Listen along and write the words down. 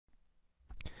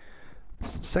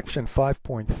Section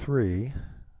 5.3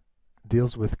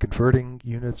 deals with converting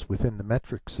units within the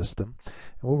metric system.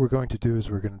 And what we're going to do is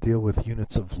we're going to deal with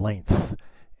units of length.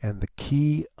 And the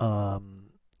key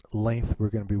length we're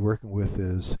going to be working with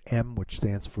is m, which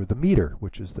stands for the meter,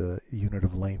 which is the unit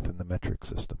of length in the metric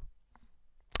system.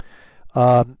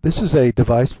 This is a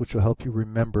device which will help you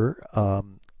remember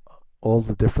all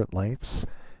the different lengths.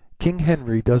 King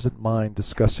Henry doesn't mind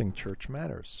discussing church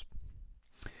matters.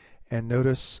 And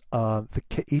notice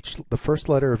the first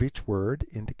letter of each word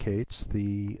indicates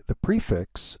the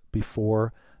prefix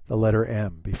before the letter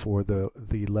M, before the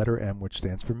letter M, which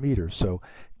stands for meters. So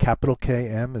capital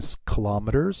KM is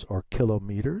kilometers or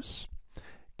kilometers.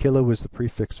 Kilo is the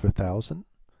prefix for 1,000.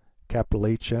 Capital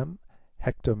HM,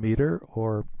 hectometer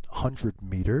or 100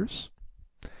 meters.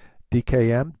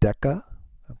 DKM, deca.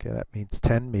 Okay, that means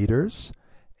 10 meters.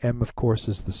 M, of course,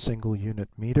 is the single unit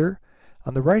meter.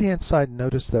 On the right-hand side,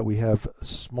 notice that we have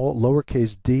small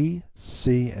lowercase d,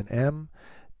 c, and m.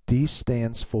 D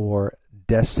stands for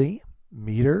deci,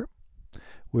 meter,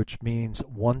 which means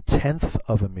 1/10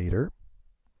 of a meter.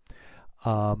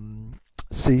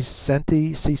 C,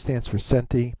 centi, C stands for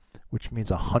centi, which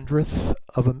means 100th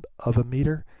of a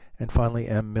meter. And finally,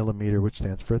 M, millimeter, which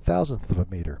stands for 1,000th of a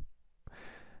meter.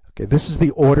 Okay, this is the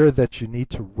order that you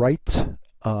need to write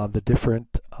the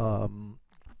different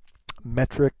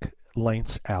metric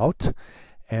lengths out.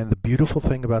 And the beautiful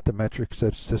thing about the metric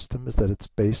system is that it's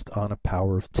based on a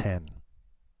power of 10.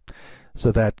 So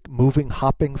that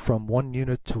hopping from one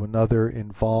unit to another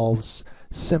involves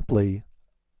simply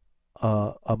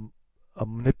a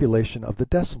manipulation of the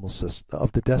decimal system,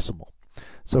 of the decimal.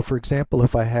 So for example,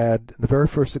 if I had, in the very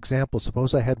first example,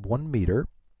 suppose I had 1 meter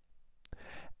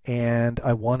and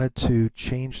I wanted to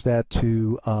change that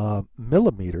to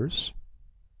millimeters,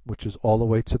 which is all the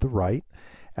way to the right.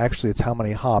 Actually, it's how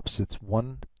many hops. It's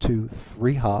 1, 2,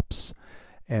 3 hops.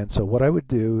 And so what I would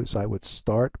do is I would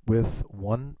start with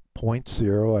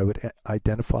 1.0. I would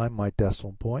identify my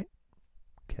decimal point.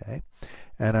 Okay.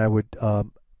 And I would,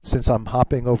 since I'm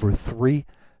hopping over 3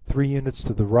 units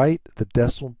to the right, the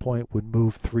decimal point would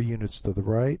move 3 units to the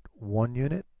right. 1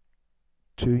 unit,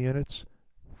 2 units,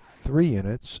 3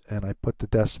 units, and I put the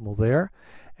decimal there.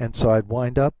 And so I'd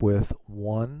wind up with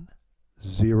 1,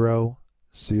 0,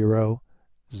 0,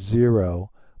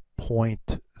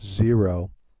 0.0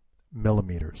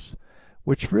 millimeters,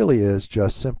 which really is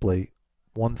just simply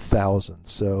 1,000.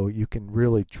 So you can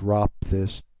really drop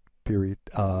this period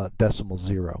decimal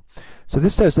 0. So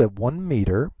this says that 1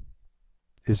 meter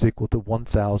is equal to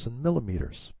 1,000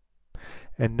 millimeters.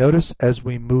 And notice as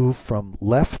we move from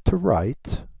left to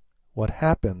right, what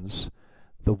happens,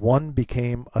 the 1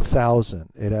 became 1,000.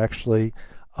 It actually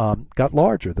got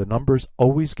larger. The numbers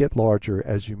always get larger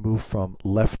as you move from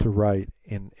left to right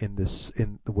in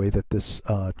the way that this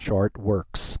chart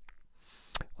works.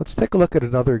 Let's take a look at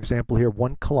another example here,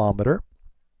 1 kilometer.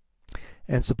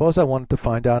 And suppose I wanted to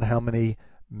find out how many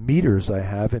meters I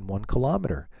have in 1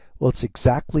 kilometer. Well, it's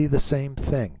exactly the same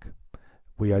thing.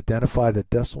 We identify the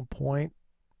decimal point,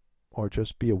 or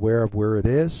just be aware of where it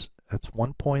is. That's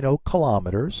 1.0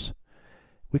 kilometers.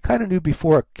 We kind of knew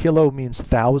before a kilo means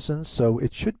thousands, so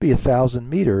it should be 1,000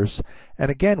 meters.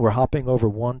 And again, we're hopping over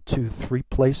 1, 2, 3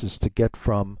 places to get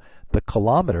from the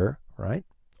kilometer, right,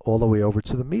 all the way over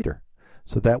to the meter.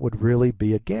 So that would really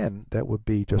be, again, that would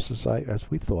be just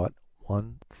as we thought,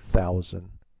 1,000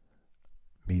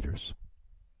 meters.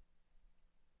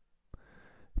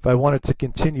 If I wanted to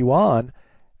continue on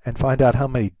and find out how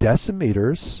many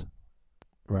decimeters,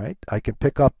 right, I can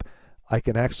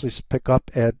actually pick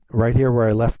up at right here where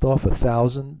I left off,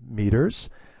 1,000 meters,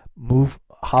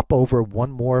 hop over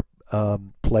one more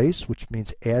place, which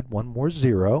means add one more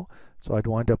 0. So I'd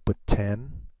wind up with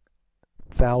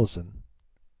 10,000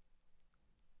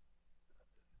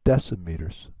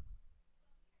 decimeters.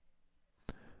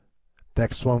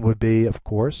 Next one would be, of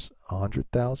course,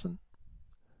 100,000.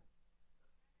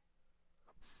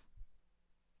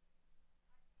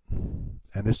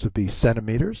 And this would be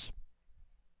centimeters.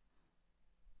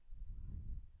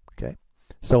 Okay,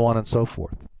 so on and so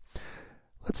forth.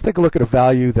 Let's take a look at a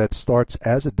value that starts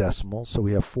as a decimal. So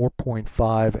we have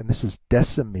 4.5, and this is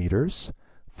decimeters,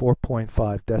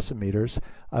 4.5 decimeters.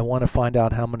 I want to find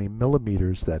out how many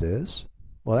millimeters that is.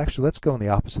 Well, actually, let's go in the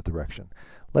opposite direction.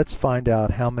 Let's find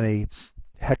out how many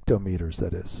hectometers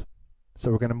that is.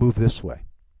 So we're going to move this way.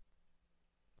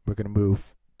 We're going to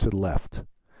move to the left.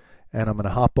 And I'm going to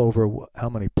hop over how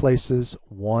many places?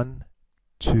 1,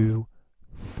 2,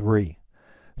 3.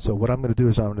 So what I'm going to do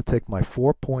is I'm going to take my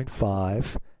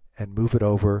 4.5 and move it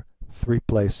over 3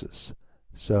 places.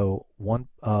 So and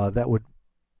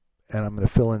I'm going to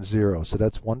fill in 0. So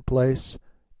that's 1 place,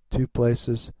 2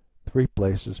 places, 3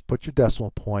 places, put your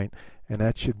decimal point, and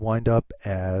that should wind up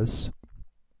as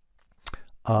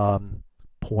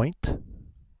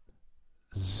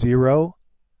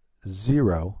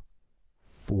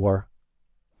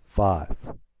 0.0045.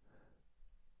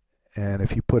 And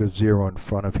if you put a 0 in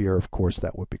front of here, of course,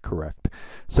 that would be correct.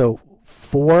 So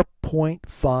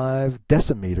 4.5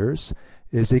 decimeters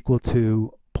is equal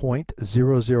to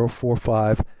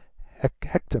 0.0045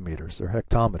 hectometers or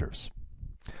hectometers.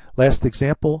 Last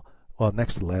example, well,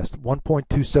 next to last,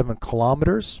 1.27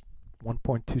 kilometers.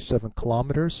 1.27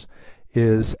 kilometers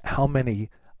is how many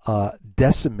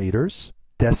decimeters,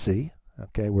 deci,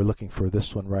 okay, we're looking for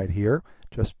this one right here,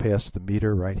 just past the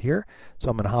meter right here. So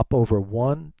I'm going to hop over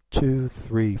 1, 2,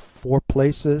 3, 4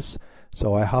 places.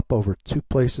 So I hop over 2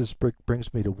 places,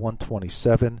 brings me to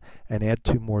 127, and add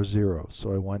 2 more zeros.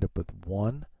 So I wind up with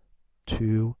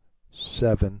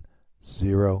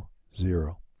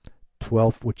 12700,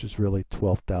 12, which is really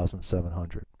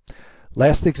 12,700.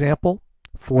 Last example,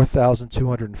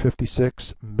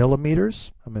 4,256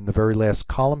 millimeters. I'm in the very last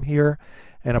column here,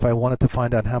 and if I wanted to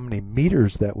find out how many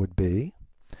meters that would be,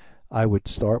 I would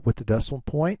start with the decimal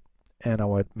point, and I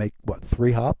would make, what,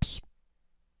 3 hops?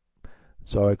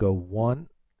 So I go 1,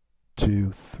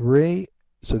 2, 3,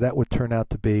 so that would turn out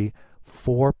to be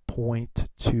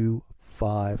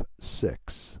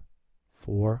 4.256.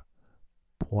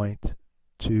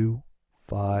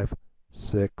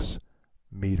 4.256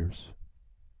 meters.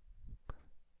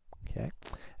 Okay,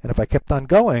 and if I kept on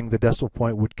going, the decimal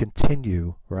point would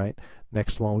continue, right?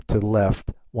 Next one to the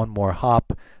left, one more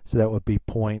hop, so that would be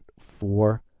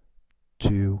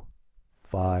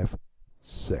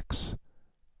 0.4256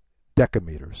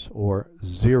 decameters, or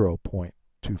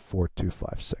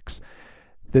 0.24256.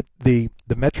 The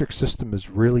metric system is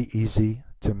really easy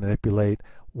to manipulate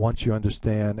once you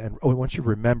understand and once you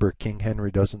remember King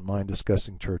Henry doesn't mind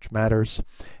discussing church matters,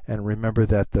 and remember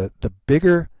that the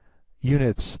bigger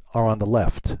units are on the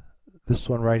left. This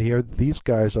one right here, these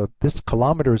guys are, this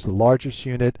kilometer is the largest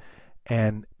unit,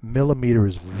 and millimeter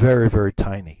is very, very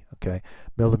tiny. Okay,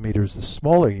 millimeter is the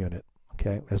smaller unit.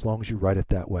 Okay, as long as you write it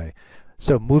that way.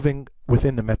 So moving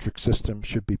within the metric system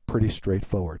should be pretty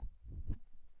straightforward.